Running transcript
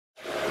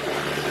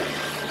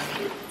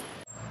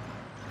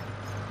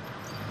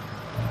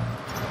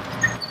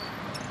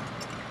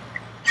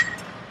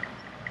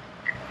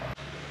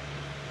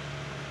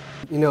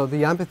you know,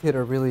 the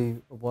amphitheater really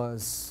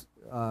was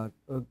a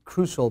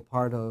crucial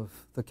part of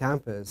the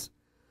campus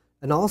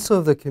and also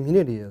of the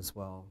community as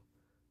well.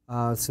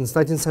 Since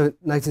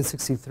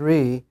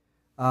 1963,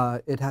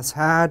 it has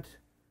had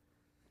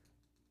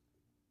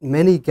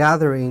many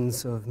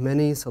gatherings of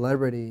many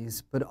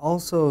celebrities, but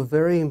also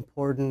very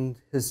important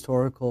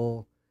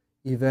historical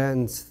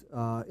events,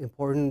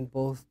 important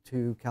both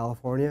to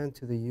California and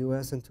to the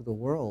US and to the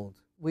world.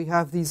 We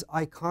have these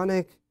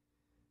iconic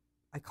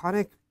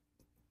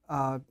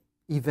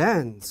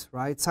events,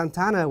 right?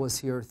 Santana was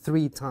here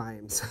 3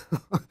 times.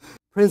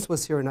 Prince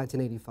was here in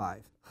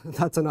 1985.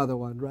 That's another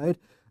one, right?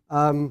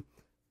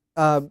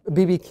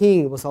 B.B.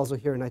 King was also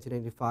here in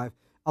 1985.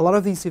 A lot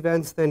of these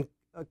events then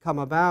come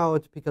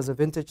about because of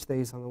Vintage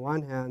Days on the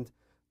one hand,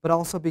 but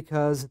also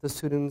because the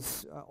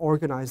students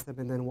organized them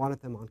and then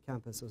wanted them on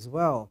campus as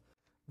well.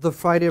 The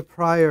Friday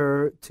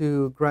prior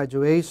to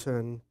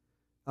graduation,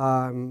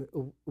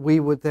 we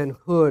would then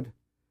hood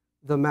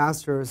the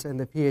masters and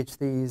the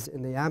PhDs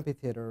in the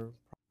amphitheater,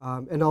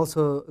 and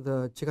also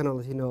the Chicano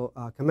Latino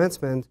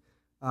commencement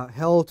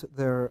held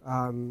their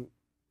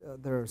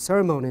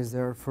ceremonies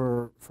there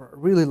for a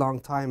really long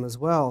time as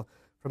well,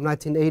 from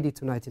 1980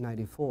 to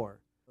 1994.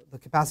 The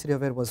capacity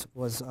of it was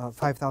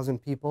 5,000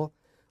 people,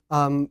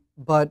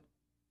 but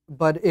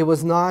it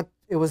was not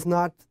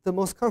the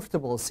most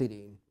comfortable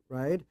seating,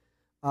 right?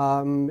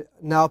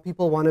 Now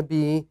people want to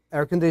be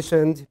air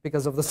conditioned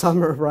because of the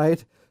summer,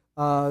 right?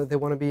 They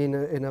want to be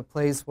in a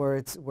place where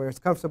it's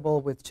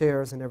comfortable with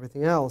chairs and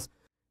everything else.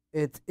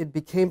 It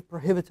became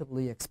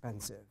prohibitively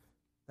expensive.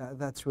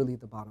 That's really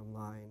the bottom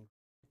line.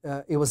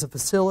 It was a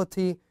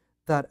facility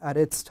that at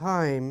its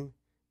time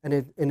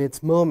and in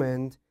its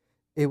moment,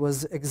 it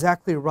was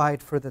exactly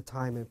right for the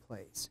time and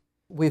place.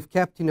 We've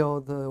kept, you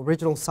know, the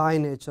original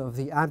signage of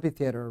the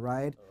amphitheater,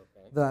 right?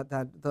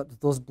 Okay.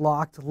 Those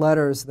blocked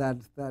letters that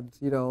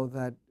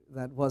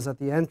was at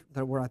the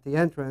that were at the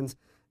entrance,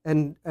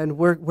 and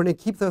we're going to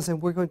keep those,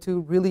 and we're going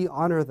to really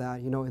honor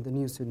that, you know, in the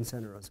new student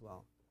center as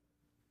well.